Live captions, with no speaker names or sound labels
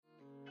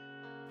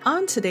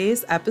On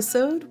today's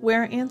episode,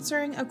 we're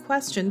answering a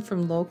question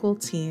from local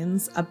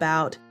teens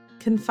about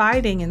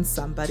confiding in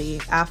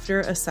somebody after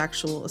a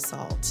sexual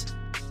assault.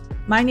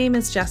 My name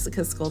is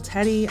Jessica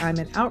Scoltetti. I'm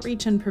an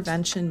Outreach and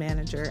Prevention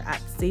Manager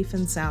at Safe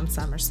and Sound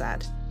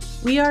Somerset.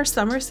 We are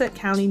Somerset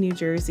County, New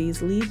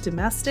Jersey's lead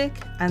domestic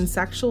and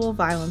sexual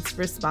violence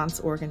response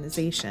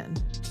organization,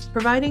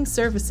 providing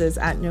services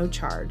at no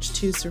charge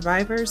to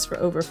survivors for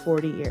over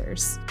 40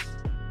 years.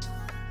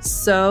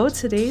 So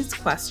today's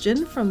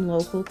question from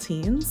local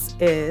teens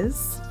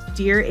is,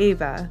 Dear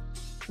Ava,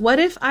 what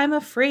if I'm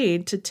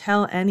afraid to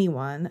tell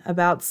anyone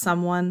about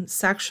someone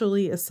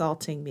sexually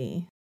assaulting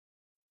me?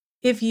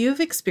 If you've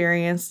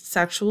experienced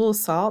sexual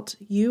assault,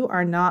 you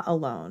are not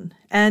alone,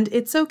 and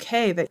it's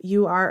okay that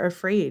you are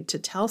afraid to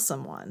tell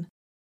someone.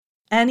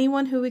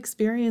 Anyone who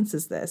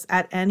experiences this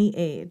at any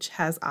age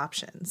has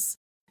options.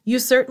 You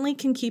certainly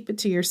can keep it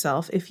to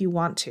yourself if you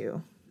want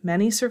to.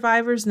 Many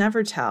survivors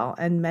never tell,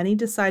 and many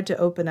decide to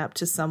open up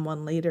to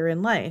someone later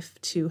in life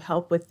to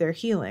help with their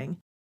healing.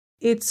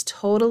 It's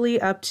totally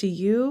up to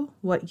you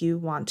what you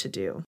want to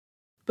do.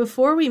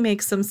 Before we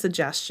make some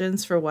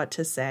suggestions for what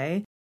to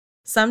say,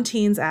 some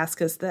teens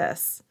ask us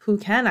this: who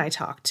can I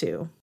talk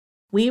to?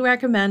 We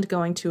recommend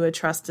going to a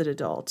trusted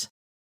adult.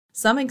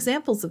 Some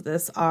examples of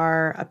this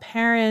are a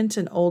parent,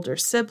 an older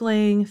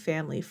sibling,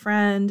 family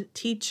friend,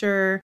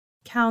 teacher,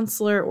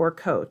 counselor, or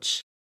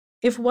coach.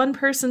 If one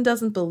person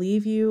doesn't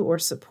believe you or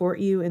support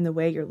you in the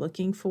way you're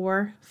looking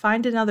for,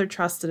 find another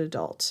trusted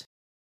adult.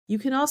 You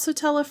can also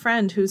tell a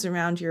friend who's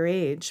around your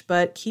age,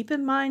 but keep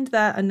in mind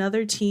that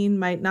another teen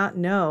might not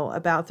know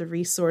about the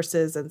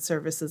resources and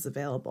services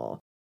available.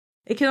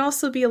 It can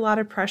also be a lot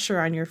of pressure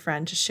on your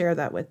friend to share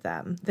that with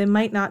them. They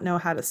might not know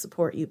how to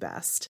support you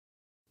best.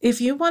 If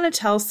you want to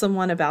tell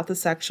someone about the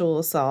sexual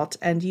assault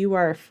and you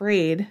are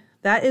afraid,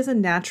 that is a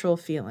natural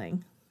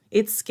feeling.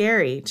 It's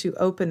scary to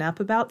open up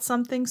about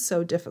something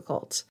so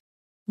difficult.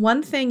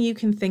 One thing you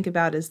can think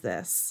about is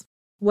this: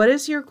 what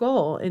is your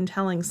goal in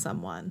telling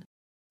someone?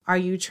 Are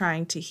you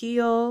trying to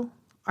heal?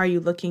 Are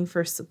you looking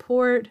for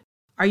support?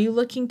 Are you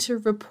looking to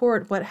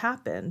report what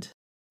happened?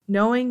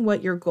 Knowing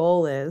what your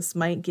goal is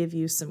might give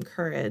you some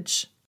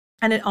courage,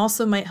 and it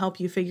also might help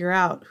you figure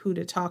out who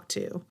to talk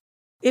to.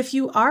 If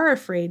you are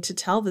afraid to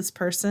tell this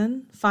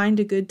person,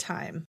 find a good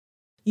time.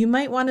 You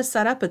might want to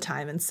set up a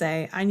time and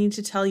say, I need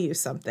to tell you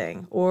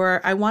something,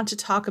 or I want to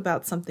talk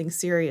about something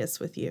serious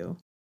with you.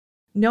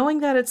 Knowing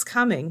that it's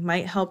coming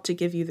might help to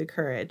give you the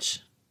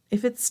courage.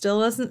 If it still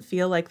doesn't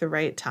feel like the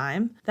right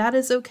time, that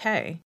is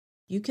okay.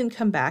 You can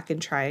come back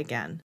and try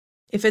again.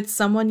 If it's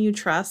someone you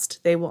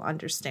trust, they will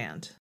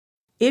understand.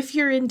 If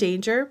you're in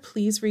danger,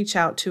 please reach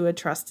out to a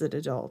trusted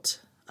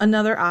adult.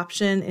 Another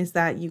option is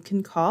that you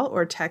can call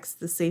or text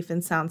the Safe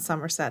and Sound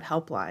Somerset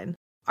helpline.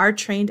 Our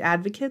trained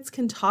advocates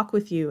can talk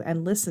with you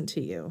and listen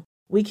to you.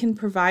 We can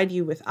provide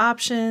you with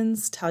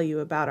options, tell you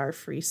about our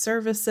free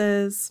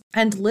services,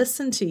 and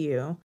listen to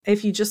you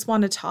if you just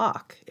want to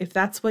talk, if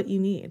that's what you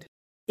need.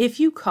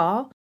 If you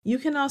call, you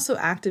can also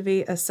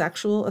activate a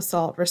sexual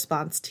assault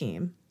response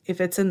team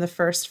if it's in the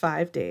first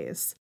 5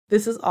 days.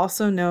 This is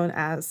also known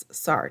as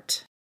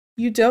SART.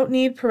 You don't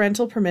need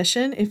parental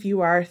permission if you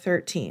are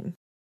 13.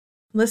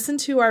 Listen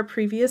to our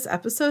previous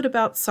episode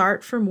about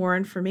SART for more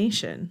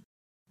information.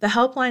 The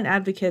helpline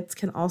advocates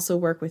can also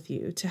work with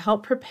you to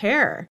help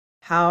prepare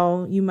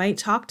how you might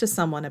talk to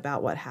someone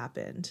about what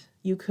happened.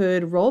 You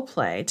could role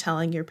play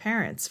telling your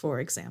parents, for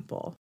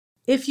example.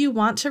 If you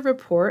want to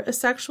report a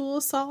sexual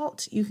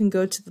assault, you can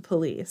go to the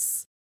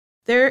police.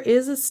 There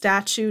is a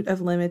statute of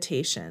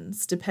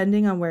limitations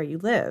depending on where you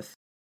live.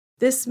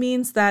 This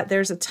means that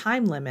there's a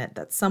time limit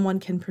that someone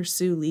can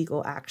pursue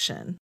legal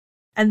action.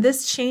 And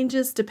this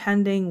changes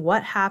depending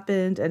what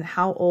happened and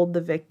how old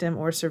the victim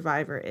or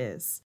survivor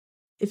is.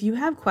 If you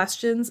have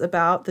questions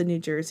about the New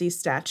Jersey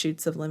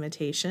statutes of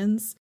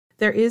limitations,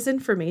 there is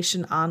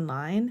information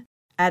online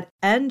at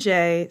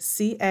njcasa.org,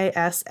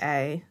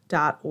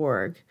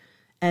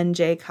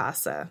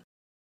 NJCASA.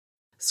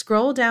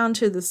 Scroll down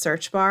to the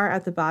search bar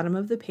at the bottom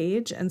of the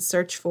page and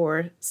search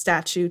for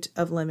Statute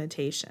of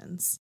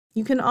Limitations.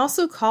 You can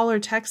also call or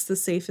text the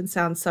Safe and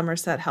Sound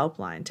Somerset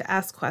helpline to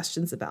ask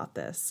questions about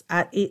this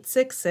at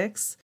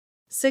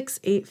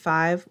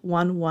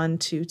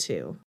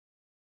 866-685-1122.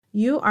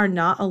 You are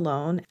not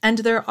alone, and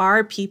there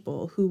are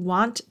people who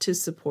want to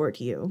support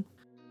you.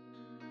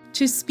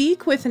 To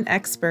speak with an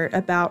expert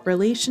about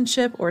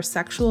relationship or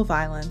sexual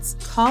violence,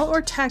 call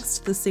or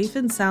text the Safe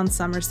and Sound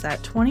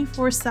Somerset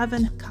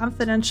 24/7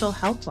 confidential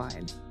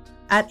helpline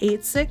at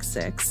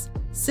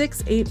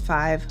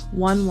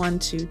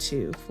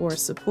 866-685-1122 for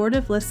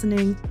supportive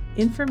listening,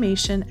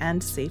 information,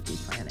 and safety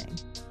planning.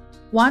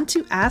 Want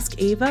to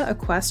ask Ava a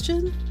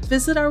question?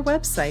 Visit our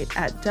website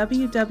at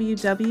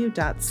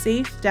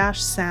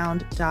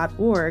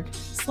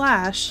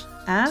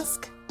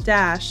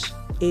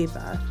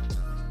www.safe-sound.org/ask-Ava.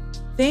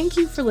 Thank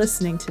you for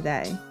listening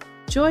today.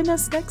 Join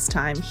us next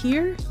time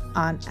here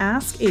on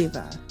Ask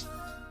Ava.